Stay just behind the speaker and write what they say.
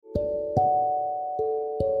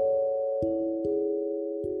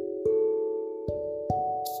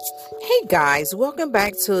Guys, welcome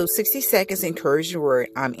back to 60 Seconds Encourage Your Word.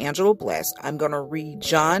 I'm Angela Bless. I'm going to read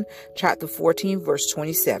John chapter 14, verse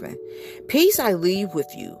 27. Peace I leave with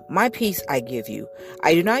you. My peace I give you.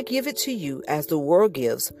 I do not give it to you as the world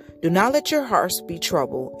gives. Do not let your hearts be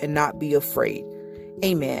troubled and not be afraid.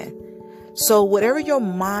 Amen. So whatever your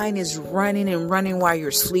mind is running while you're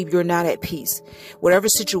asleep, you're not at peace. Whatever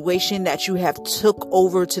situation that you have took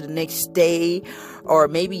over to the next day, or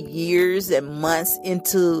maybe years and months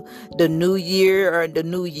into the new year or the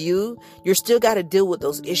new you're still got to deal with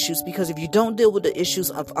those issues. Because if you don't deal with the issues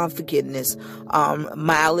of unforgiveness,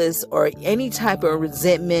 malice, or any type of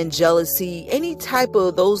resentment, jealousy, any type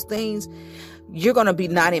of those things, you're going to be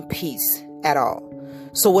not in peace at all.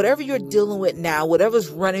 So whatever you're dealing with now, whatever's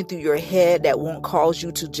running through your head that won't cause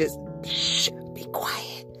you to just be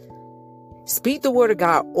quiet. Speak the word of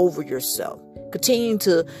God over yourself. Continue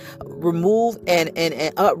to remove and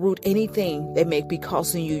uproot anything that may be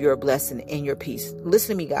costing you your blessing and your peace. Listen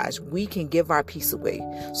to me, guys. We can give our peace away.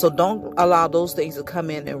 So don't allow those things to come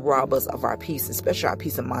in and rob us of our peace, especially our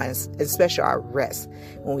peace of mind, especially our rest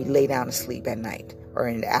when we lay down to sleep at night or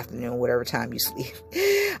in the afternoon, whatever time you sleep.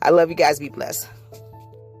 I love you guys. Be blessed.